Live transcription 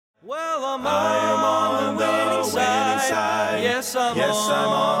Well, I'm on the winning side. Yes, I'm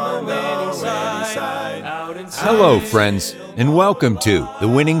on the winning side. Hello, friends, and welcome to the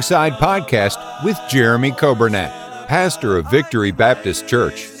Winning Side Podcast with Jeremy Coburnett, pastor of Victory Baptist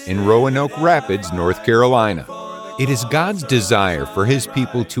Church in Roanoke Rapids, North Carolina. It is God's desire for His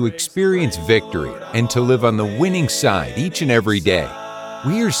people to experience victory and to live on the winning side each and every day.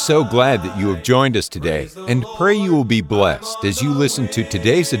 We are so glad that you have joined us today and pray you will be blessed as you listen to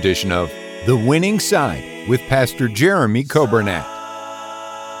today's edition of The Winning Side with Pastor Jeremy Coburnett.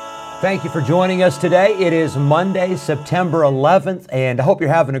 Thank you for joining us today. It is Monday, September 11th, and I hope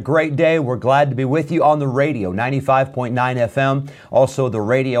you're having a great day. We're glad to be with you on the radio, 95.9 FM, also the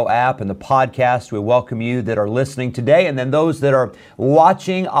radio app and the podcast. We welcome you that are listening today, and then those that are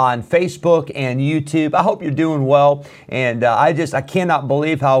watching on Facebook and YouTube. I hope you're doing well, and I cannot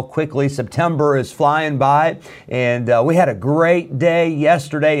believe how quickly September is flying by, and we had a great day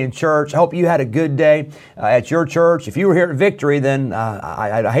yesterday in church. I hope you had a good day at your church. If you were here at Victory, then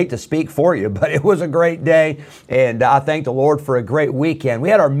I hate to speak for you, but it was a great day, and I thank the Lord for a great weekend. We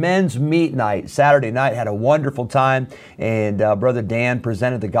had our men's meet night Saturday night, had a wonderful time, and Brother Dan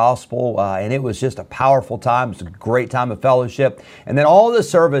presented the gospel, and it was just a powerful time. It was a great time of fellowship, and then all the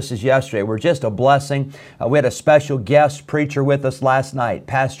services yesterday were just a blessing. We had a special guest preacher with us last night,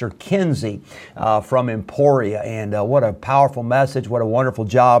 Pastor Kinsey from Emporia, and what a powerful message, what a wonderful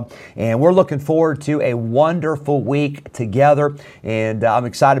job, and we're looking forward to a wonderful week together, and I'm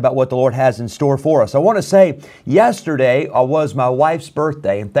excited about what the Lord has in store for us. I want to say yesterday was my wife's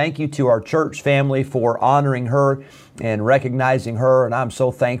birthday, and thank you to our church family for honoring her and recognizing her, and I'm so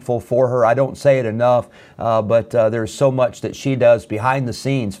thankful for her. I don't say it enough, but there's so much that she does behind the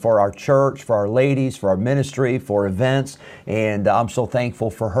scenes for our church, for our ladies, for our ministry, for events, and I'm so thankful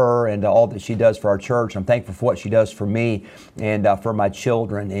for her and all that she does for our church. I'm thankful for what she does for me and for my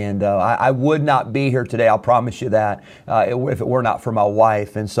children, and I would not be here today, I'll promise you that, if it were not for my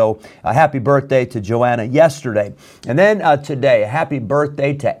wife. And so happy birthday to Joanna yesterday. And then today, happy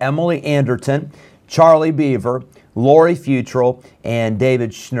birthday to Emily Anderton, Charlie Beaver, Lori Futrell, and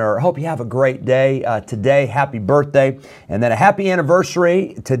David Schnur. I hope you have a great day today. Happy birthday. And then a happy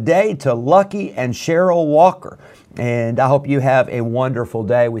anniversary today to Lucky and Cheryl Walker. And I hope you have a wonderful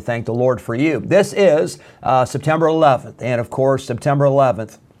day. We thank the Lord for you. This is September 11th. And of course, September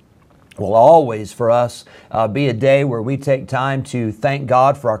 11th will always for us be a day where we take time to thank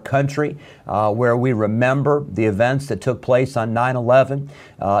God for our country, where we remember the events that took place on 9/11.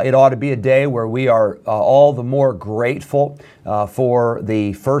 It ought to be a day where we are all the more grateful for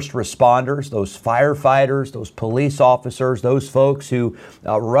the first responders, those firefighters, those police officers, those folks who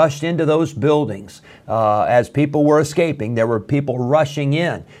rushed into those buildings as people were escaping. There were people rushing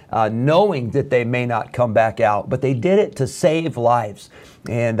in, knowing that they may not come back out, but they did it to save lives.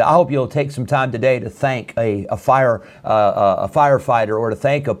 And I hope you'll take some time today to thank a firefighter, or to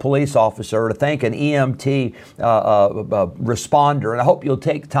thank a police officer, or to thank an EMT responder. And I hope you'll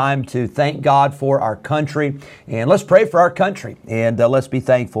take time to thank God for our country. And let's pray for our country. And let's be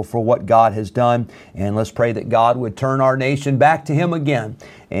thankful for what God has done. And let's pray that God would turn our nation back to Him again.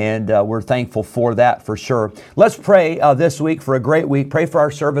 And we're thankful for that for sure. Let's pray this week for a great week. Pray for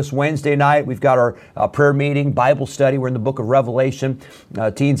our service Wednesday night. We've got our prayer meeting, Bible study. We're in the book of Revelation.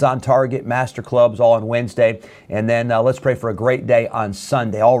 Teens on Target, Master Clubs, all on Wednesday. And then let's pray for a great day on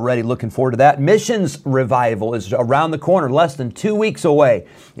Sunday. Already looking forward to that. Missions Revival is around the corner, less than 2 weeks away.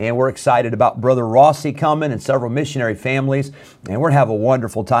 And we're excited about Brother Rossi coming and several missionary families. And we're going to have a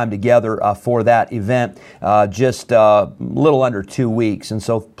wonderful time together for that event, just a little under 2 weeks. And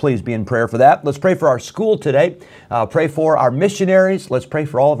so please be in prayer for that. Let's pray for our school today. Pray for our missionaries. Let's pray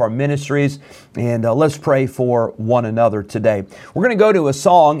for all of our ministries. And let's pray for one another today. We're going to go to a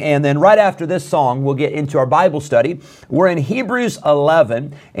song, and then right after this song, we'll get into our Bible study. We're in Hebrews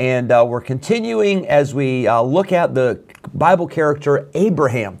 11, and we're continuing as we look at the Bible character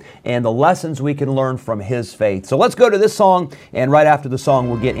Abraham and the lessons we can learn from his faith. So let's go to this song, and right after the song,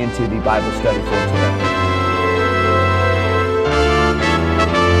 we'll get into the Bible study for today.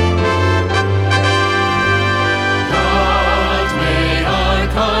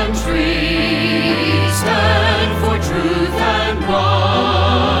 Liberty.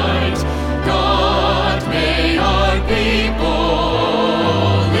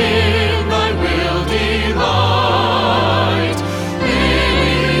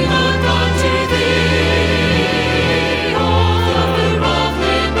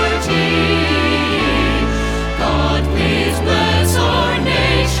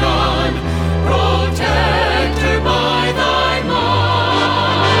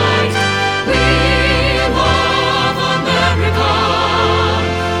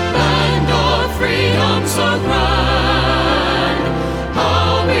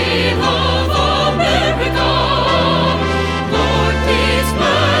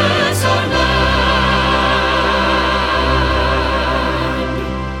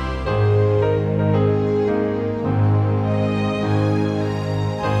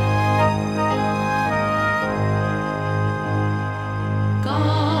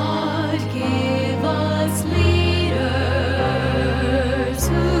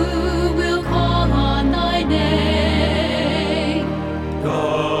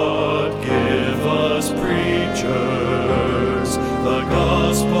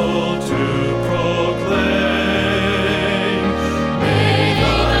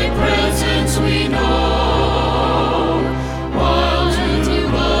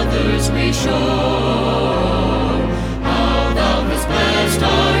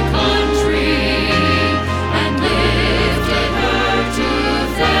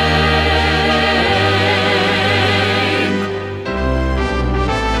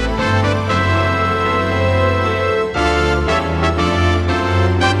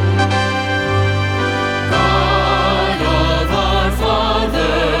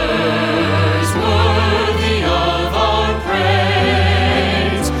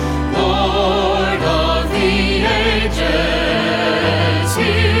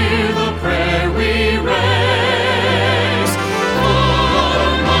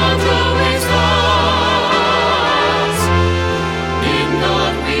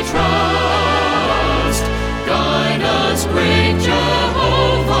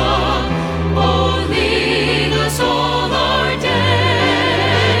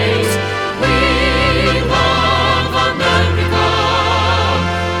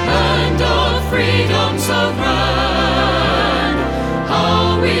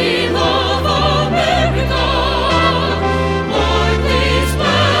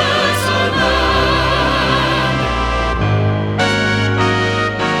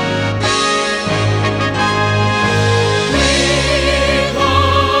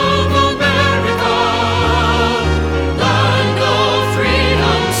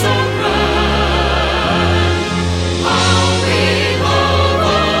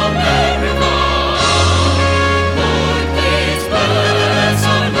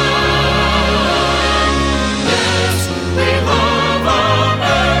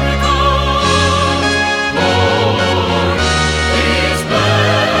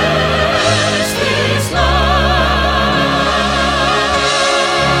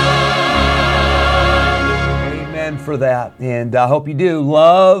 for that, and I hope you do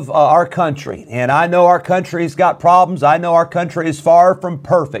love our country. And I know our country's got problems. I know our country is far from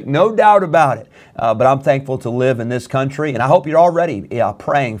perfect, no doubt about it. But I'm thankful to live in this country, and I hope you're already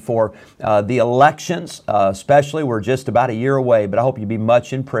praying for the elections, especially. We're just about a year away, but I hope you be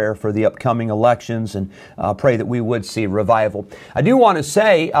much in prayer for the upcoming elections, and pray that we would see revival. I do want to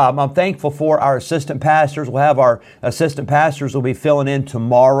say I'm thankful for our assistant pastors. We'll have our assistant pastors will be filling in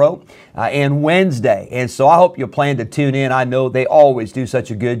tomorrow and Wednesday, and so I hope you'll plan to tune in. I know they always do such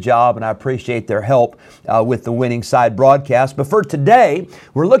a good job, and I appreciate their help with the Winning Side broadcast. But for today,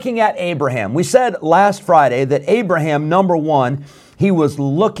 we're looking at Abraham. We said last Friday that Abraham, number one, he was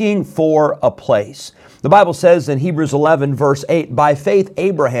looking for a place. The Bible says in Hebrews 11, verse 8, by faith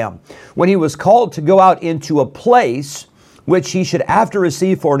Abraham, when he was called to go out into a place which he should after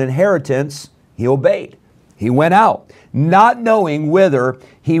receive for an inheritance, he obeyed. He went out, not knowing whither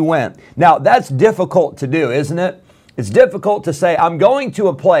he went. Now, that's difficult to do, isn't it? It's difficult to say, I'm going to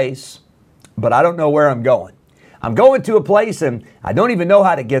a place, but I don't know where I'm going. I'm going to a place and I don't even know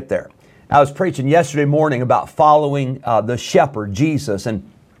how to get there. I was preaching yesterday morning about following the shepherd, Jesus,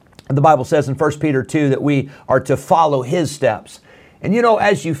 and the Bible says in 1 Peter 2 that we are to follow His steps. And you know,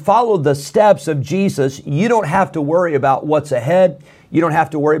 as you follow the steps of Jesus, you don't have to worry about what's ahead. You don't have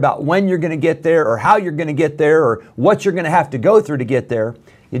to worry about when you're going to get there or how you're going to get there or what you're going to have to go through to get there.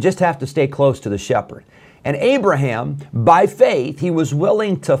 You just have to stay close to the shepherd. And Abraham, by faith, he was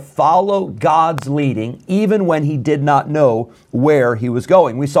willing to follow God's leading even when he did not know where he was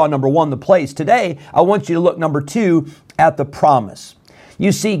going. We saw number one, the place. Today, I want you to look, number two, at the promise.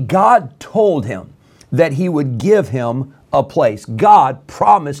 You see, God told him that He would give him a place. God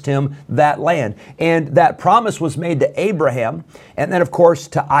promised him that land. And that promise was made to Abraham, and then, of course,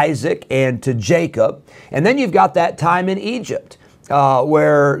 to Isaac and to Jacob. And then you've got that time in Egypt.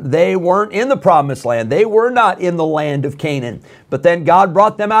 Where they weren't in the promised land. They were not in the land of Canaan. But then God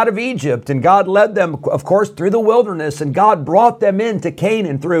brought them out of Egypt, and God led them, of course, through the wilderness, and God brought them into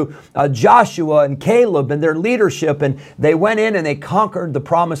Canaan through Joshua and Caleb and their leadership, and they went in and they conquered the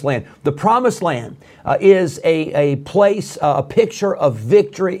promised land. The promised land is a place, a picture of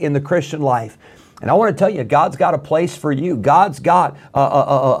victory in the Christian life. And I want to tell you, God's got a place for you. God's got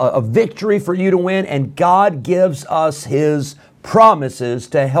a victory for you to win, and God gives us His promises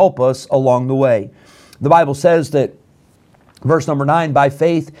to help us along the way. The Bible says that, verse number 9, by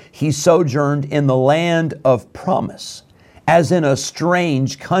faith he sojourned in the land of promise, as in a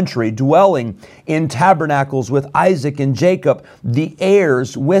strange country, dwelling in tabernacles with Isaac and Jacob, the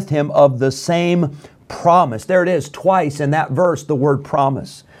heirs with him of the same promise. There it is, twice in that verse, the word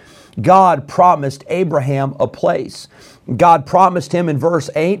promise. God promised Abraham a place. God promised him in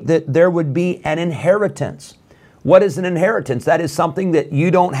verse 8 that there would be an inheritance. What is an inheritance? That is something that you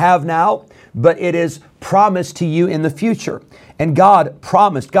don't have now, but it is promised to you in the future. And God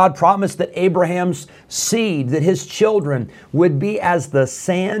promised that Abraham's seed, that his children would be as the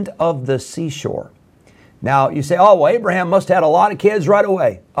sand of the seashore. Now you say, oh, well, Abraham must have had a lot of kids right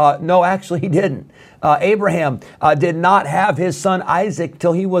away. No, actually he didn't. Abraham did not have his son Isaac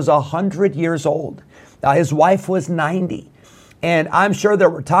till he was 100 years old. His wife was 90. And I'm sure there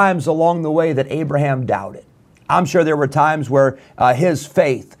were times along the way that Abraham doubted. I'm sure there were times where his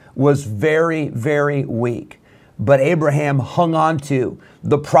faith was very, very weak. But Abraham hung on to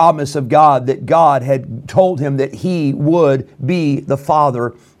the promise of God, that God had told him that he would be the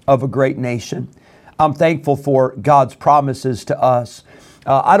father of a great nation. I'm thankful for God's promises to us.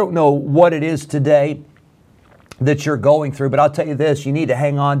 I don't know what it is today that you're going through, but I'll tell you this, you need to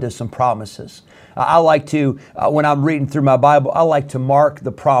hang on to some promises. I like to, when I'm reading through my Bible, I like to mark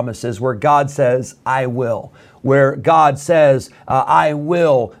the promises where God says, I will. Where God says, I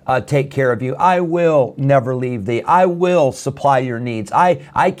will take care of you. I will never leave thee. I will supply your needs.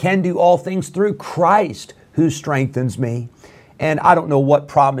 I can do all things through Christ who strengthens me. And I don't know what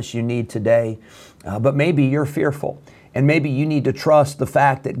promise you need today, but maybe you're fearful. And maybe you need to trust the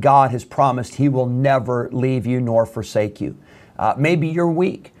fact that God has promised He will never leave you nor forsake you. Maybe you're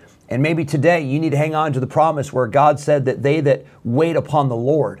weak. And maybe today you need to hang on to the promise where God said that they that wait upon the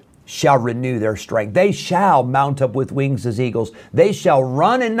Lord shall renew their strength. They shall mount up with wings as eagles. They shall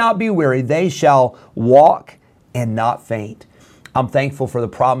run and not be weary. They shall walk and not faint. I'm thankful for the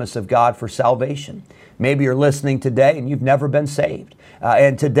promise of God for salvation. Maybe you're listening today and you've never been saved.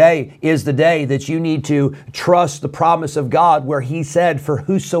 And today is the day that you need to trust the promise of God where He said, for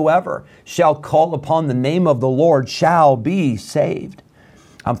whosoever shall call upon the name of the Lord shall be saved.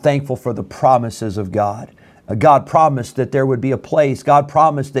 I'm thankful for the promises of God. God promised that there would be a place. God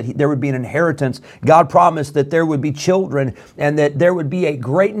promised that there would be an inheritance. God promised that there would be children and that there would be a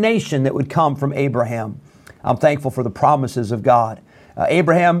great nation that would come from Abraham. I'm thankful for the promises of God.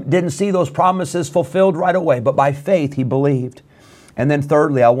 Abraham didn't see those promises fulfilled right away, but by faith he believed. And then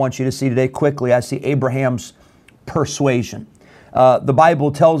thirdly, I want you to see today quickly, I see Abraham's persuasion. The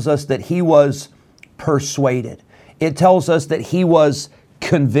Bible tells us that he was persuaded. It tells us that he was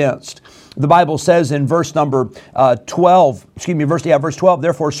convinced. The Bible says in verse 12,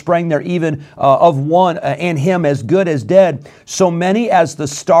 therefore sprang there even of one and him as good as dead, so many as the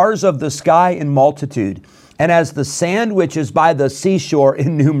stars of the sky in multitude, and as the sand which is by the seashore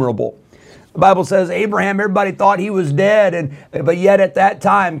innumerable. The Bible says Abraham, everybody thought he was dead, but yet at that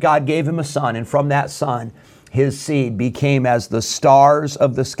time God gave him a son, and from that son his seed became as the stars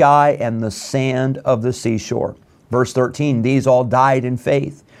of the sky and the sand of the seashore. Verse 13, these all died in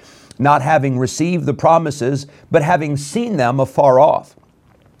faith, not having received the promises, but having seen them afar off,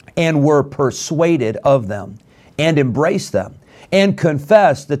 and were persuaded of them, and embraced them, and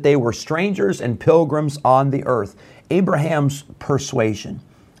confessed that they were strangers and pilgrims on the earth. Abraham's persuasion.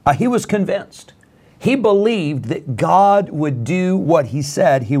 He was convinced. He believed that God would do what he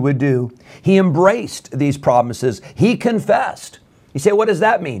said he would do. He embraced these promises. He confessed. You say, what does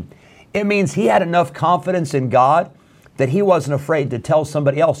that mean? It means he had enough confidence in God that he wasn't afraid to tell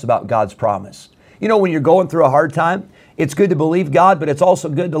somebody else about God's promise. You know, when you're going through a hard time, it's good to believe God, but it's also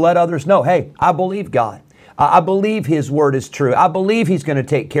good to let others know, hey, I believe God. I believe His Word is true. I believe He's going to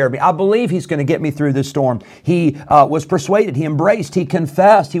take care of me. I believe He's going to get me through this storm. He was persuaded. He embraced. He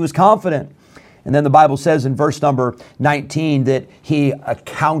confessed. He was confident. And then the Bible says in verse number 19 that he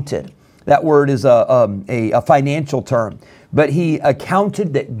accounted. That word is a financial term. But he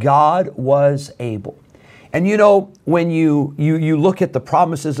accounted that God was able. And you know, when you look at the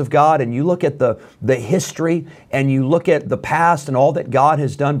promises of God and you look at the history and you look at the past and all that God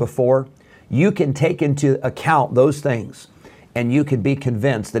has done before, you can take into account those things and you can be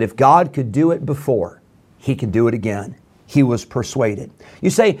convinced that if God could do it before, He can do it again. He was persuaded. You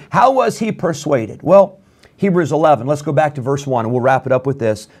say, how was he persuaded? Well, Hebrews 11, let's go back to verse 1 and we'll wrap it up with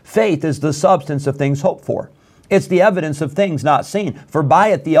this. Faith is the substance of things hoped for. It's the evidence of things not seen, for by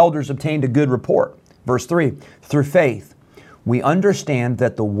it the elders obtained a good report. Verse 3, through faith, we understand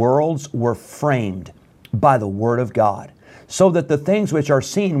that the worlds were framed by the word of God, so that the things which are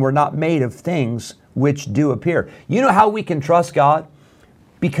seen were not made of things which do appear. You know how we can trust God?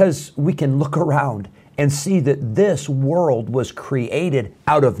 Because we can look around and see that this world was created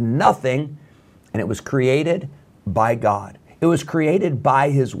out of nothing, and it was created by God. It was created by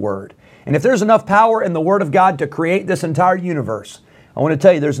His Word. And if there's enough power in the Word of God to create this entire universe, I want to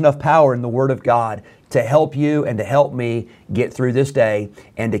tell you there's enough power in the Word of God to help you and to help me get through this day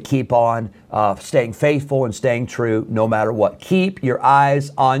and to keep on staying faithful and staying true no matter what. Keep your eyes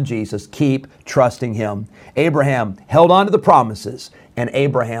on Jesus. Keep trusting Him. Abraham held on to the promises, and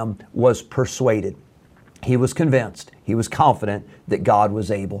Abraham was persuaded. He was convinced. He was confident that God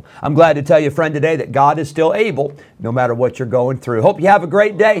was able. I'm glad to tell you, friend, today that God is still able no matter what you're going through. Hope you have a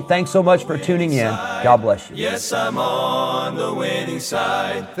great day. Thanks so much for tuning in. God bless you. Yes, I'm on the winning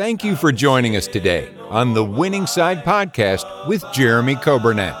side. Thank you for joining us today on the Winning Side Podcast with Jeremy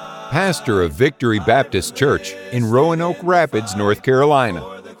Coburnett, pastor of Victory Baptist Church in Roanoke Rapids, North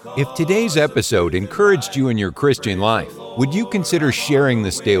Carolina. If today's episode encouraged you in your Christian life, would you consider sharing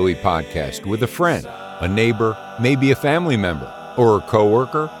this daily podcast with a friend, a neighbor, maybe a family member, or a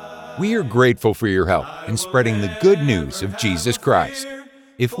coworker? We are grateful for your help in spreading the good news of Jesus Christ.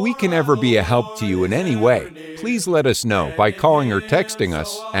 If we can ever be a help to you in any way, please let us know by calling or texting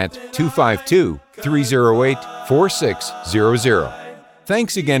us at 252-308-4600.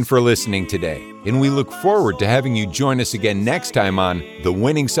 Thanks again for listening today, and we look forward to having you join us again next time on the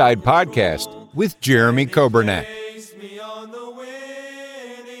Winning Side Podcast with Jeremy Coburnett. Place me on the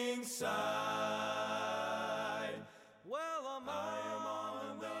winning side.